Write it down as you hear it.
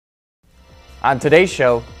On today's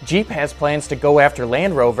show, Jeep has plans to go after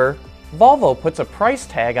Land Rover, Volvo puts a price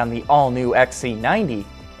tag on the all-new XC90,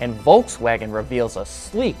 and Volkswagen reveals a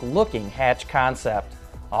sleek-looking hatch concept.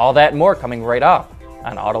 All that and more coming right up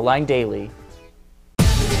on Autoline Daily.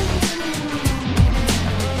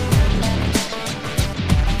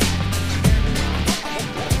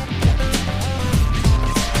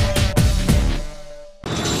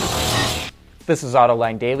 This is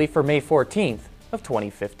Autoline Daily for May 14th of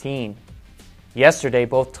 2015. Yesterday,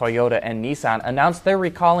 both Toyota and Nissan announced they're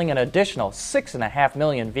recalling an additional 6.5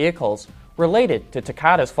 million vehicles related to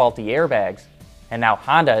Takata's faulty airbags. And now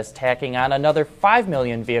Honda is tacking on another 5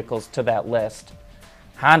 million vehicles to that list.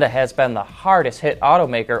 Honda has been the hardest hit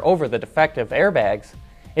automaker over the defective airbags.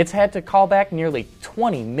 It's had to call back nearly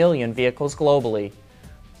 20 million vehicles globally.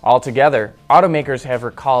 Altogether, automakers have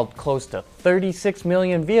recalled close to 36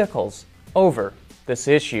 million vehicles over this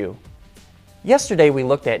issue. Yesterday we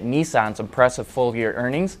looked at Nissan's impressive full-year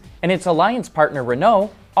earnings, and its alliance partner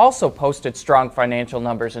Renault also posted strong financial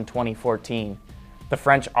numbers in 2014. The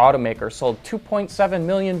French automaker sold 2.7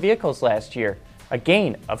 million vehicles last year, a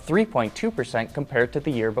gain of 3.2% compared to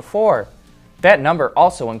the year before. That number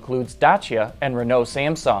also includes Dacia and Renault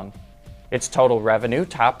Samsung. Its total revenue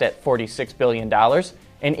topped at $46 billion,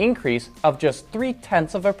 an increase of just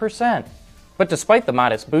 0.3%. But despite the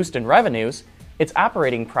modest boost in revenues, its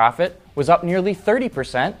operating profit was up nearly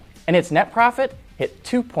 30%, and its net profit hit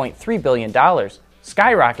 $2.3 billion,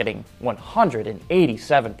 skyrocketing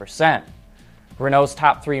 187%. Renault's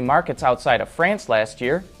top three markets outside of France last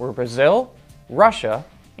year were Brazil, Russia,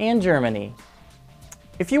 and Germany.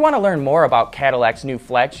 If you want to learn more about Cadillac's new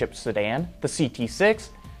flagship sedan, the CT6,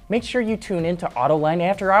 make sure you tune in to Autoline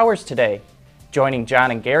After Hours today. Joining John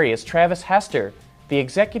and Gary is Travis Hester, the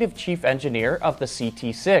Executive Chief Engineer of the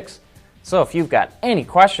CT6. So if you've got any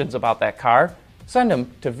questions about that car, send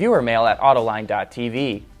them to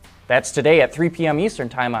viewermail@autoline.tv. That's today at 3 p.m. Eastern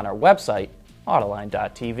Time on our website,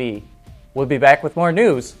 autoline.tv. We'll be back with more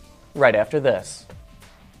news right after this.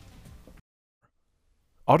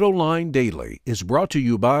 Autoline Daily is brought to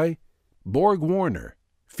you by Borg Warner,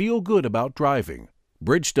 Feel Good About Driving,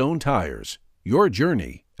 Bridgestone Tires, Your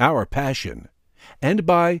Journey, Our Passion, and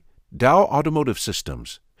by Dow Automotive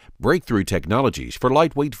Systems, breakthrough technologies for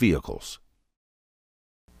lightweight vehicles.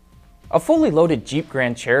 A fully loaded Jeep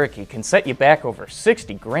Grand Cherokee can set you back over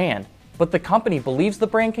 60 grand, but the company believes the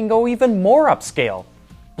brand can go even more upscale.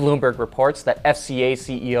 Bloomberg reports that FCA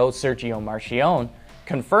CEO Sergio Marchionne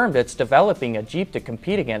confirmed it's developing a Jeep to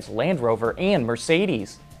compete against Land Rover and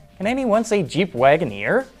Mercedes. Can anyone say Jeep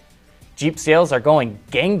Wagoneer? Jeep sales are going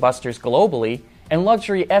gangbusters globally, and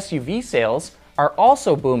luxury SUV sales are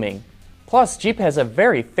also booming. Plus, Jeep has a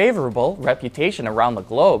very favorable reputation around the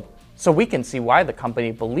globe, so we can see why the company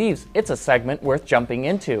believes it's a segment worth jumping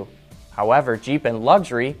into. However, Jeep and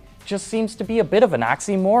luxury just seems to be a bit of an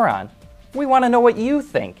oxymoron. We want to know what you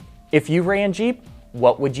think. If you ran Jeep,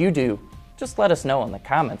 what would you do? Just let us know in the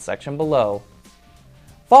comments section below.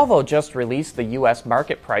 Volvo just released the US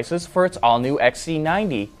market prices for its all-new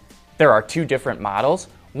XC90. There are two different models,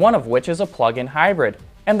 one of which is a plug-in hybrid,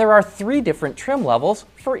 and there are 3 different trim levels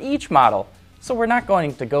for each model, so we're not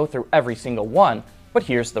going to go through every single one, but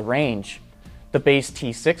here's the range. The base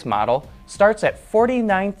T6 model starts at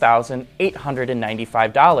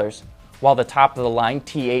 $49,895, while the top-of-the-line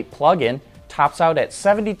T8 plug-in tops out at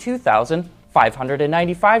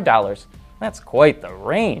 $72,595. That's quite the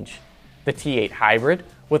range. The T8 hybrid,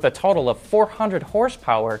 with a total of 400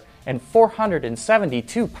 horsepower and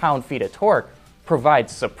 472 pound-feet of torque,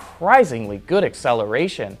 provides surprisingly good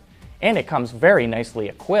acceleration, and it comes very nicely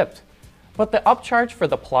equipped. But the upcharge for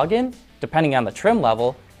the plug-in, depending on the trim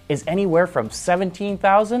level, is anywhere from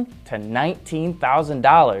 $17,000 to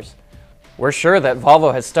 $19,000. We're sure that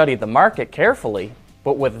Volvo has studied the market carefully,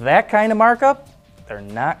 but with that kind of markup, they're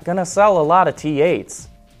not going to sell a lot of T8s.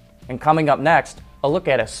 And coming up next, a look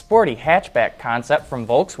at a sporty hatchback concept from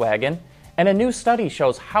Volkswagen, and a new study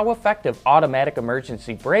shows how effective automatic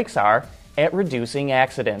emergency brakes are at reducing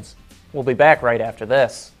accidents. We'll be back right after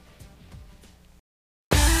this.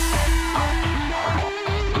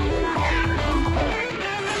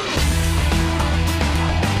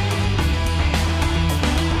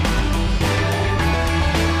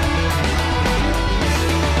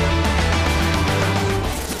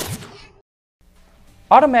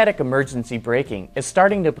 Automatic emergency braking is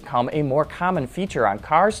starting to become a more common feature on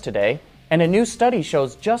cars today, and a new study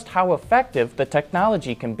shows just how effective the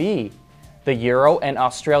technology can be. The Euro and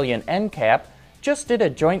Australian NCAP just did a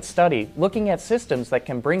joint study looking at systems that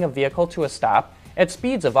can bring a vehicle to a stop at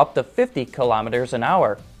speeds of up to 50 kilometers an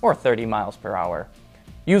hour, or 30 miles per hour.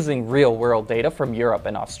 Using real-world data from Europe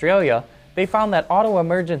and Australia, they found that auto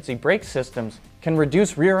emergency brake systems can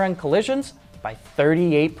reduce rear-end collisions by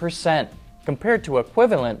 38% compared to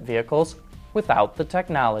equivalent vehicles without the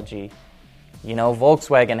technology. You know,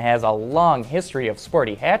 Volkswagen has a long history of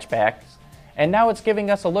sporty hatchbacks, and now it's giving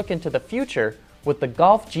us a look into the future with the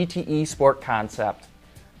Golf GTE Sport concept.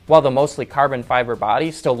 While the mostly carbon fiber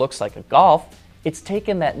body still looks like a Golf, it's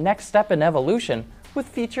taken that next step in evolution with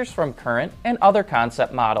features from current and other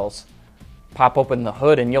concept models. Pop open the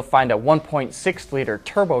hood and you'll find a 1.6-liter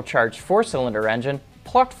turbocharged four-cylinder engine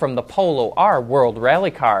plucked from the Polo R World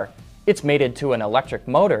Rally car. It's mated to an electric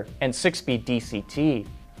motor and 6-speed DCT.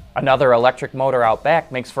 Another electric motor out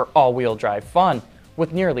back makes for all-wheel drive fun,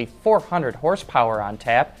 with nearly 400 horsepower on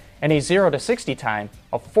tap and a 0 to 60 time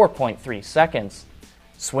of 4.3 seconds.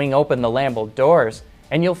 Swing open the Lambo doors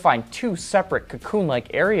and you'll find two separate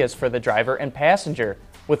cocoon-like areas for the driver and passenger,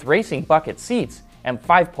 with racing bucket seats and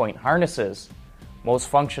 5-point harnesses. Most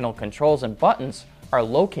functional controls and buttons are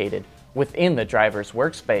located within the driver's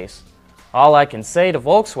workspace. All I can say to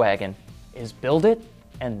Volkswagen is build it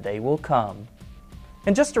and they will come.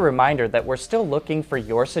 And just a reminder that we're still looking for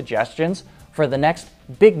your suggestions for the next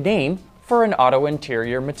big name for an auto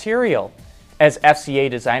interior material. As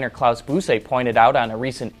FCA designer Klaus Busse pointed out on a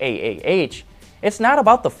recent AAH, it's not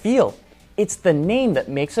about the feel, it's the name that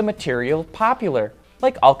makes a material popular,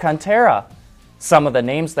 like Alcantara. Some of the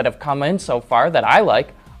names that have come in so far that I like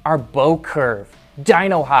are Bow Curve,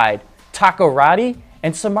 Dino Hide, Takoradi,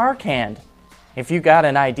 and Samarkand. If you got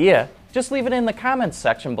an idea, just leave it in the comments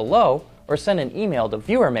section below or send an email to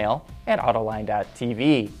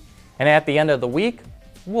viewermail@autoline.tv. And at the end of the week,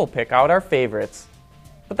 we'll pick out our favorites.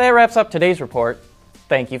 But that wraps up today's report.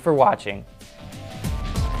 Thank you for watching.